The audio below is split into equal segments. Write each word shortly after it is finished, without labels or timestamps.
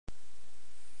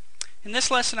In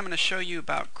this lesson I'm going to show you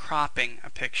about cropping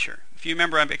a picture. If you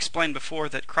remember, I've explained before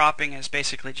that cropping is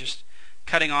basically just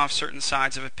cutting off certain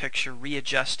sides of a picture,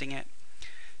 readjusting it.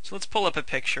 So let's pull up a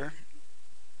picture,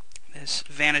 this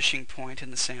vanishing point in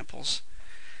the samples,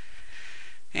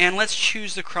 and let's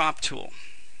choose the crop tool.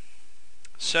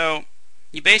 So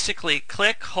you basically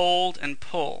click, hold, and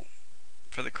pull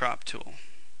for the crop tool.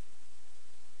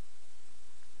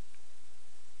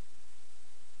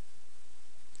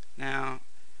 Now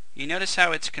you notice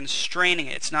how it's constraining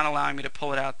it. It's not allowing me to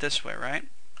pull it out this way, right?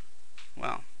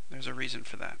 Well, there's a reason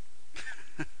for that.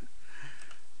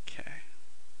 Okay.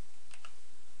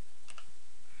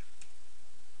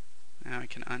 Now I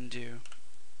can undo.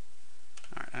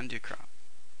 Alright, undo crop.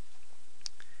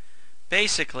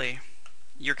 Basically,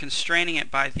 you're constraining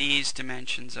it by these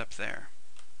dimensions up there.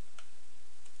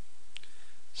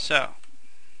 So,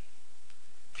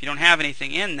 if you don't have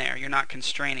anything in there, you're not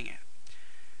constraining it.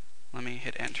 Let me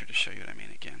hit enter to show you what I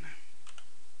mean again.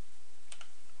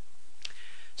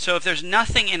 So if there's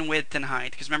nothing in width and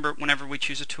height, because remember, whenever we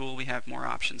choose a tool, we have more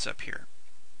options up here.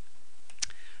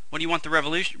 What do you want the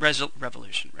resolution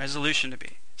to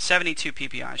be? 72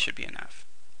 ppi should be enough.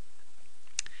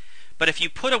 But if you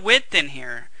put a width in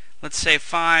here, let's say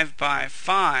 5 by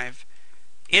 5,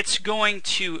 it's going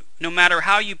to, no matter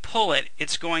how you pull it,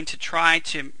 it's going to try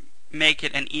to make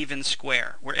it an even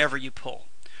square wherever you pull.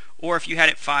 Or if you had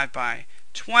it 5 by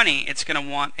 20, it's going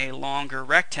to want a longer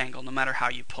rectangle no matter how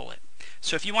you pull it.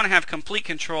 So if you want to have complete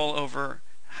control over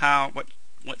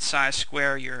what size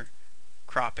square you're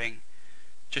cropping,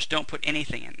 just don't put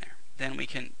anything in there. Then we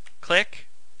can click,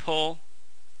 pull,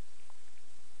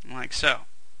 like so.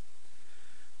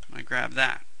 I'm going to grab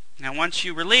that. Now once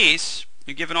you release,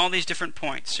 you're given all these different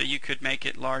points. So you could make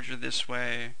it larger this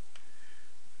way,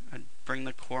 bring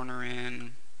the corner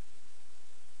in.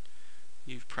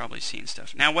 You've probably seen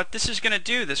stuff. Now what this is going to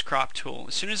do, this crop tool,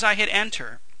 as soon as I hit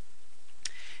enter,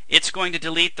 it's going to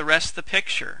delete the rest of the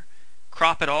picture,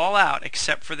 crop it all out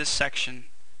except for this section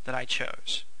that I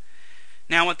chose.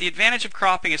 Now what the advantage of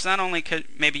cropping is, not only could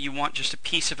maybe you want just a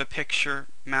piece of a picture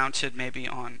mounted maybe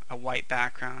on a white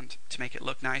background to make it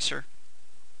look nicer,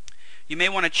 you may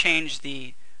want to change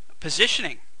the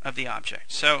positioning of the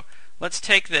object. So let's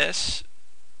take this,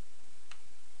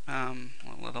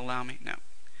 will it allow me? No.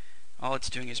 All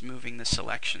it's doing is moving the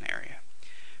selection area.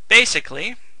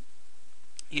 Basically,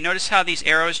 you notice how these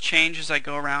arrows change as I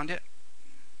go around it?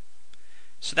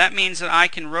 So that means that I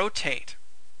can rotate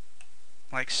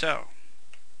like so.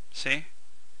 See?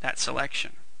 That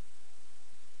selection.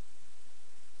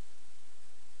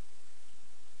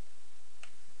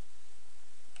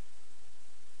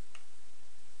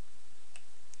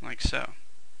 Like so.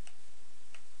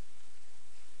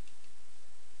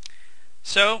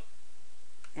 So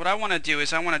what I want to do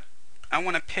is I want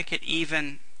to pick it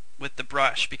even with the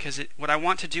brush, because what I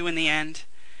want to do in the end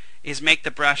is make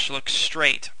the brush look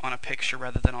straight on a picture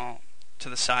rather than all to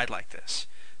the side like this.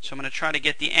 So I'm going to try to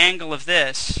get the angle of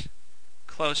this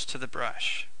close to the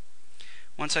brush.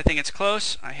 Once I think it's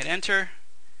close, I hit enter,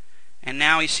 and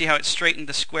now you see how it straightened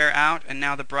the square out, and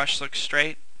now the brush looks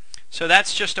straight. So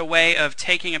that's just a way of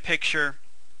taking a picture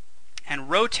and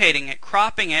rotating it,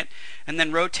 cropping it, and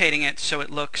then rotating it so it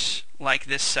looks like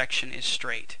this section is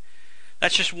straight.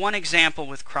 That's just one example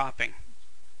with cropping.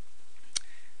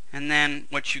 And then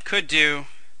what you could do,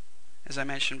 as I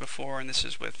mentioned before, and this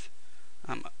is with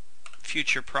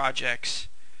future projects,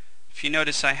 if you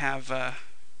notice I have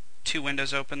two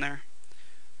windows open there,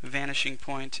 vanishing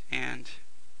point and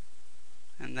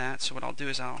that. So what I'll do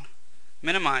is I'll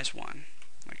minimize one,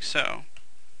 like so,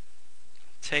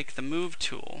 take the move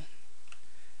tool,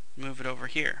 move it over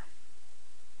here.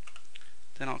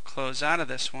 Then I'll close out of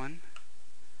this one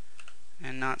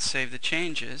and not save the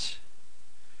changes.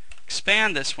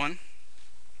 Expand this one,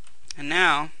 and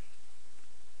now,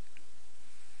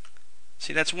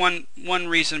 see, that's one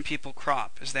reason people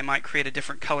crop, is they might create a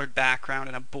different colored background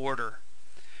and a border.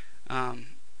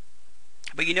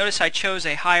 But you notice I chose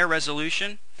a higher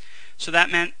resolution, so that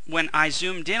meant when I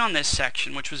zoomed in on this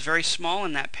section, which was very small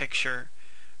in that picture,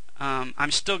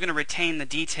 I'm still going to retain the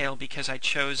detail because I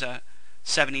chose a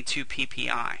 72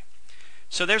 ppi.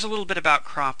 So there's a little bit about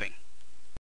cropping.